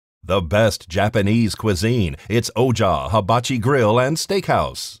The best Japanese cuisine. It's Oja Hibachi Grill and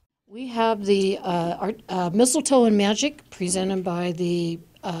Steakhouse. We have the Mistletoe and Magic presented by the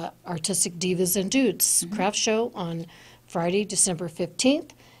Artistic Divas and Dudes craft show on Friday, December 15th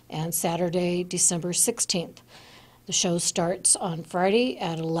and Saturday, December 16th. The show starts on Friday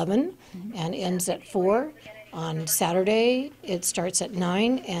at 11 and ends at 4. On Saturday, it starts at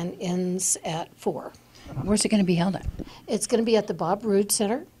 9 and ends at 4. Where's it going to be held at? It's going to be at the Bob Roode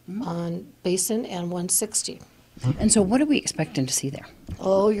Center on Basin and 160. And so what are we expecting to see there?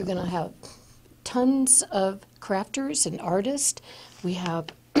 Oh, you're going to have tons of crafters and artists. We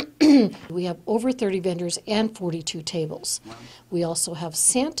have over 30 vendors and 42 tables. We also have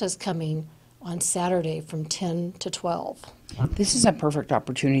Santas coming on Saturday from 10 to 12. This is a perfect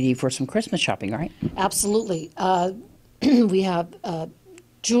opportunity for some Christmas shopping, right? Absolutely. We have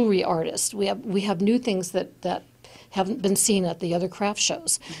jewelry artists. We have new things that haven't been seen at the other craft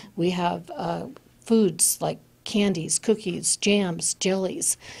shows. We have foods like candies, cookies, jams,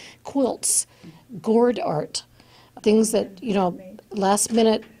 jellies, quilts, gourd art, things that, last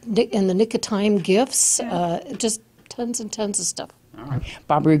minute in the nick of time gifts, just tons and tons of stuff. All right.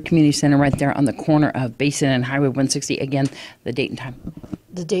 Bob Roode Community Center right there on the corner of Basin and Highway 160. Again, the date and time.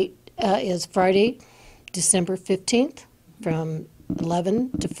 The date is Friday, December 15th from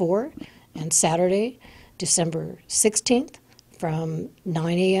 11 to 4, and Saturday, December 16th from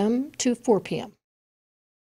 9 a.m. to 4 p.m.